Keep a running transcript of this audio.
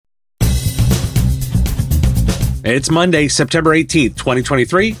It's Monday, September 18th,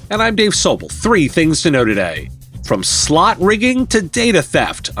 2023, and I'm Dave Sobel. 3 things to know today. From slot rigging to data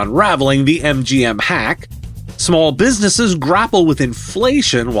theft, unraveling the MGM hack. Small businesses grapple with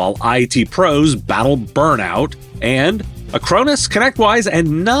inflation while IT pros battle burnout. And Acronis, Connectwise,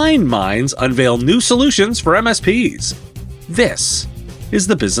 and 9 Minds unveil new solutions for MSPs. This is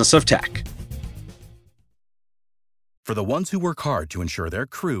the business of tech. For the ones who work hard to ensure their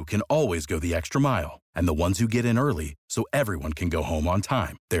crew can always go the extra mile, and the ones who get in early so everyone can go home on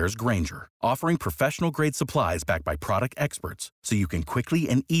time, there's Grainger, offering professional-grade supplies backed by product experts so you can quickly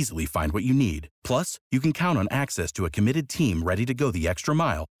and easily find what you need. Plus, you can count on access to a committed team ready to go the extra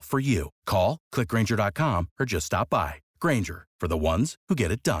mile for you. Call, click Grainger.com, or just stop by. Grainger, for the ones who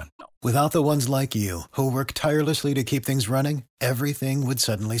get it done. Without the ones like you, who work tirelessly to keep things running, everything would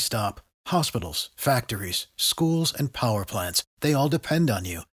suddenly stop. Hospitals, factories, schools, and power plants, they all depend on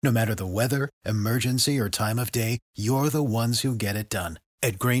you. No matter the weather, emergency, or time of day, you're the ones who get it done.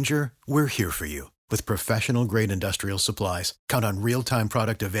 At Grainger, we're here for you. With professional-grade industrial supplies, count on real-time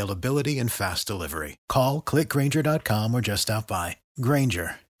product availability and fast delivery. Call, click Grainger.com, or just stop by.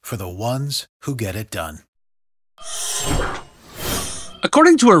 Grainger, for the ones who get it done.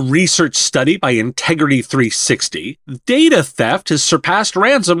 According to a research study by Integrity 360, data theft has surpassed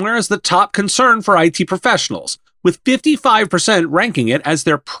ransomware as the top concern for IT professionals, with 55% ranking it as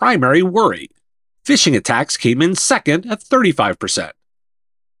their primary worry. Phishing attacks came in second at 35%.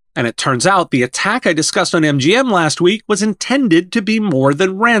 And it turns out the attack I discussed on MGM last week was intended to be more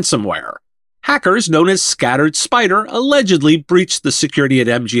than ransomware. Hackers known as Scattered Spider allegedly breached the security at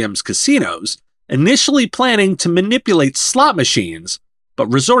MGM's casinos, initially planning to manipulate slot machines, but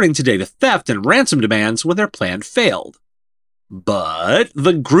resorting to data theft and ransom demands when their plan failed. But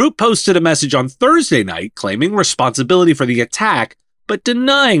the group posted a message on Thursday night claiming responsibility for the attack, but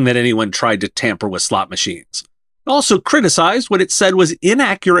denying that anyone tried to tamper with slot machines. It also criticized what it said was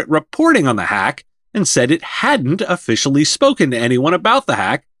inaccurate reporting on the hack and said it hadn't officially spoken to anyone about the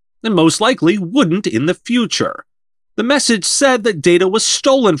hack and most likely wouldn't in the future. The message said that data was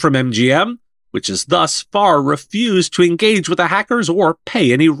stolen from MGM, which has thus far refused to engage with the hackers or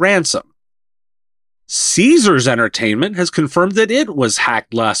pay any ransom. Caesars Entertainment has confirmed that it was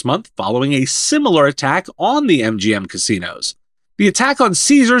hacked last month following a similar attack on the MGM casinos. The attack on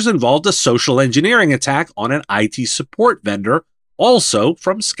Caesars involved a social engineering attack on an IT support vendor, also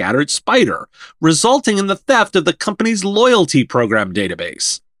from Scattered Spider, resulting in the theft of the company's loyalty program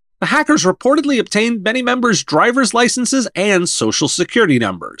database. The hackers reportedly obtained many members' driver's licenses and social security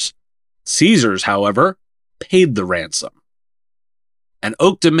numbers. Caesars, however, paid the ransom. And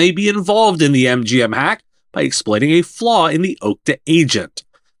Okta may be involved in the MGM hack by exploiting a flaw in the Okta agent.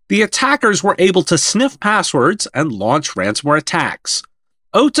 The attackers were able to sniff passwords and launch ransomware attacks.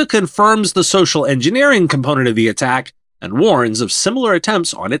 Okta confirms the social engineering component of the attack and warns of similar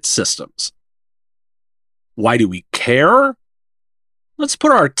attempts on its systems. Why do we care? Let's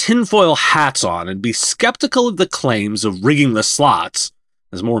put our tinfoil hats on and be skeptical of the claims of rigging the slots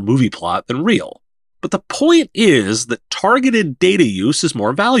as more movie plot than real. But the point is that targeted data use is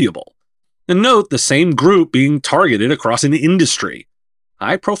more valuable. And note the same group being targeted across an industry.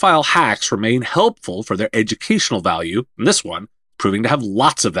 High-profile hacks remain helpful for their educational value, and this one proving to have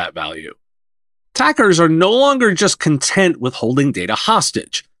lots of that value. Attackers are no longer just content with holding data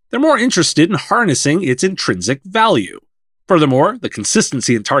hostage. They're more interested in harnessing its intrinsic value. Furthermore, the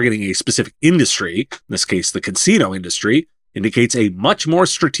consistency in targeting a specific industry, in this case the casino industry, indicates a much more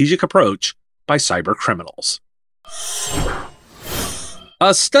strategic approach by cyber criminals.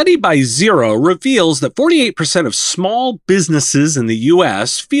 A study by Zero reveals that 48% of small businesses in the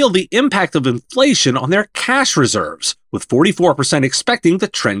U.S. feel the impact of inflation on their cash reserves, with 44% expecting the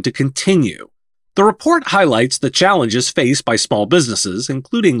trend to continue. The report highlights the challenges faced by small businesses,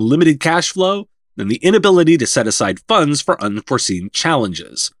 including limited cash flow and the inability to set aside funds for unforeseen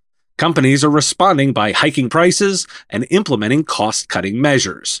challenges. Companies are responding by hiking prices and implementing cost-cutting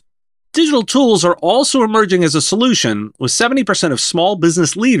measures. Digital tools are also emerging as a solution, with 70% of small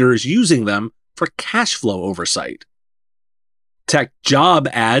business leaders using them for cash flow oversight. Tech job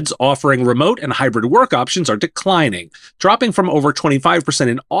ads offering remote and hybrid work options are declining, dropping from over 25%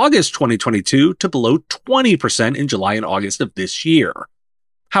 in August 2022 to below 20% in July and August of this year.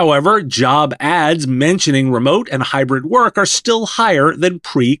 However, job ads mentioning remote and hybrid work are still higher than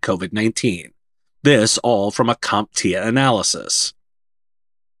pre-COVID-19. This all from a CompTIA analysis.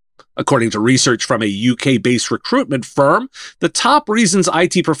 According to research from a UK-based recruitment firm, the top reasons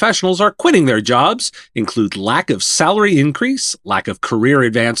IT professionals are quitting their jobs include lack of salary increase, lack of career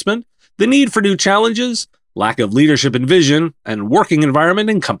advancement, the need for new challenges, lack of leadership and vision, and working environment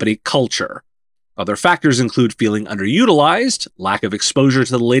and company culture. Other factors include feeling underutilized, lack of exposure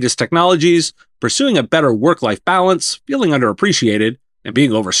to the latest technologies, pursuing a better work-life balance, feeling underappreciated, and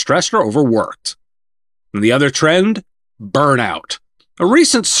being overstressed or overworked. And the other trend? Burnout. A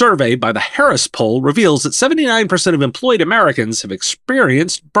recent survey by the Harris Poll reveals that 79% of employed Americans have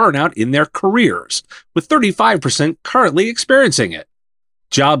experienced burnout in their careers, with 35% currently experiencing it.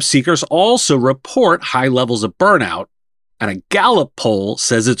 Job seekers also report high levels of burnout, and a Gallup poll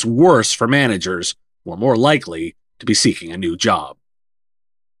says it's worse for managers who are more likely to be seeking a new job.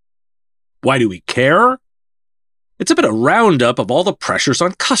 Why do we care? It's a bit of roundup of all the pressures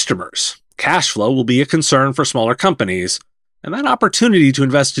on customers. Cash flow will be a concern for smaller companies, and that opportunity to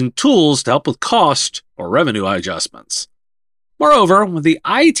invest in tools to help with cost or revenue adjustments. Moreover, with the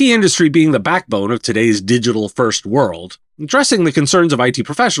IT industry being the backbone of today's digital-first world, addressing the concerns of IT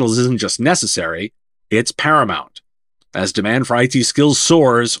professionals isn't just necessary, it's paramount. As demand for IT skills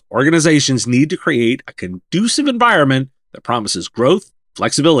soars, organizations need to create a conducive environment that promises growth,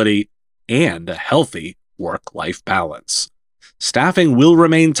 flexibility, and a healthy work-life balance. Staffing will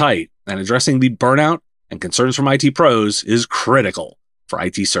remain tight, and addressing the burnout and concerns from IT pros is critical for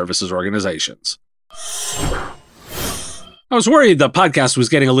IT services organizations. I was worried the podcast was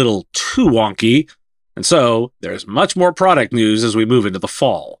getting a little too wonky, and so there's much more product news as we move into the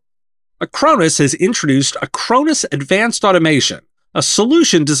fall. Acronis has introduced Acronis Advanced Automation, a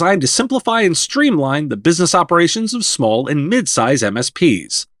solution designed to simplify and streamline the business operations of small and mid-size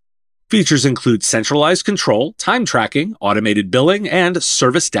MSPs. Features include centralized control, time tracking, automated billing, and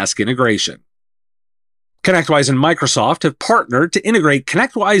service desk integration. Connectwise and Microsoft have partnered to integrate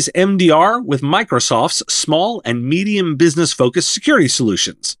Connectwise MDR with Microsoft's small and medium business-focused security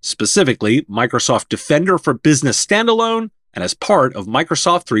solutions, specifically Microsoft Defender for Business Standalone and as part of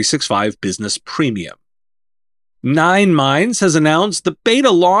Microsoft 365 Business Premium. Nine Minds has announced the beta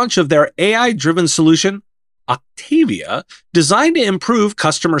launch of their AI-driven solution, Octavia, designed to improve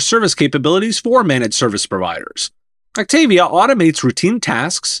customer service capabilities for managed service providers. Octavia automates routine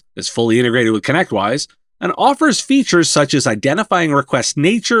tasks, is fully integrated with Connectwise, and offers features such as identifying request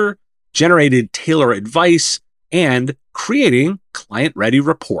nature, generated tailor advice, and creating client-ready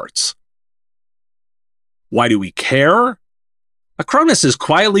reports. Why do we care? Acronis is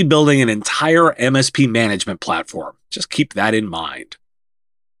quietly building an entire MSP management platform. Just keep that in mind.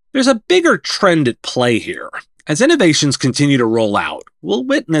 There's a bigger trend at play here. As innovations continue to roll out, we'll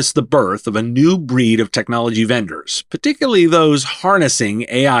witness the birth of a new breed of technology vendors, particularly those harnessing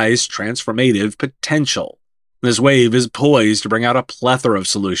AI's transformative potential. This wave is poised to bring out a plethora of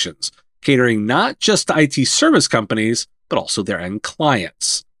solutions, catering not just to IT service companies, but also their end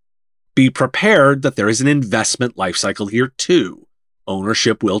clients. Be prepared that there is an investment lifecycle here too.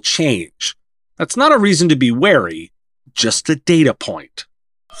 Ownership will change. That's not a reason to be wary, just a data point.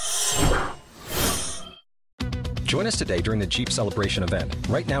 Join us today during the Jeep Celebration event.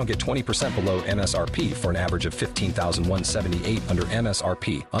 Right now, get 20% below MSRP for an average of $15,178 under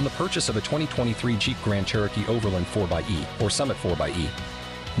MSRP on the purchase of a 2023 Jeep Grand Cherokee Overland 4xE or Summit 4xE.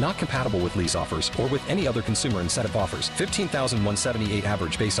 Not compatible with lease offers or with any other consumer incentive offers. $15,178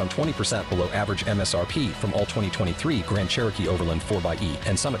 average based on 20% below average MSRP from all 2023 Grand Cherokee Overland 4xE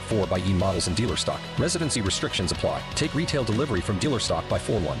and Summit 4xE models in dealer stock. Residency restrictions apply. Take retail delivery from dealer stock by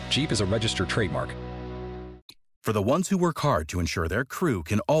 4/1. Jeep is a registered trademark. For the ones who work hard to ensure their crew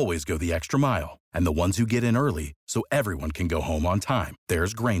can always go the extra mile, and the ones who get in early so everyone can go home on time,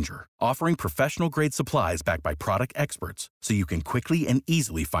 there's Grainger, offering professional-grade supplies backed by product experts so you can quickly and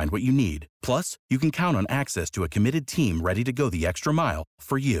easily find what you need. Plus, you can count on access to a committed team ready to go the extra mile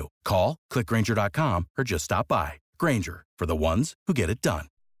for you. Call, click Grainger.com, or just stop by. Grainger, for the ones who get it done.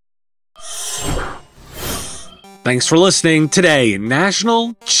 Thanks for listening. Today,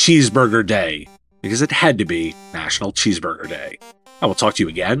 National Cheeseburger Day, because it had to be National Cheeseburger Day. I will talk to you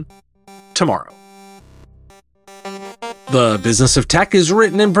again tomorrow. The Business of Tech is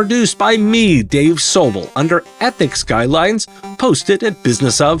written and produced by me, Dave Sobel, under ethics guidelines posted at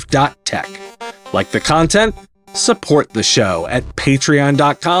businessof.tech. Like the content? Support the show at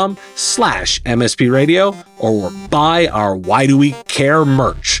patreon.com/MSP Radio or buy our Why Do We Care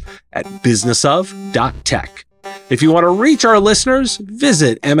merch at businessof.tech. If you want to reach our listeners,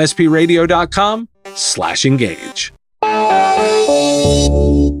 visit mspradio.com/engage.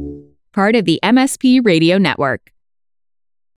 Part of the MSP Radio Network.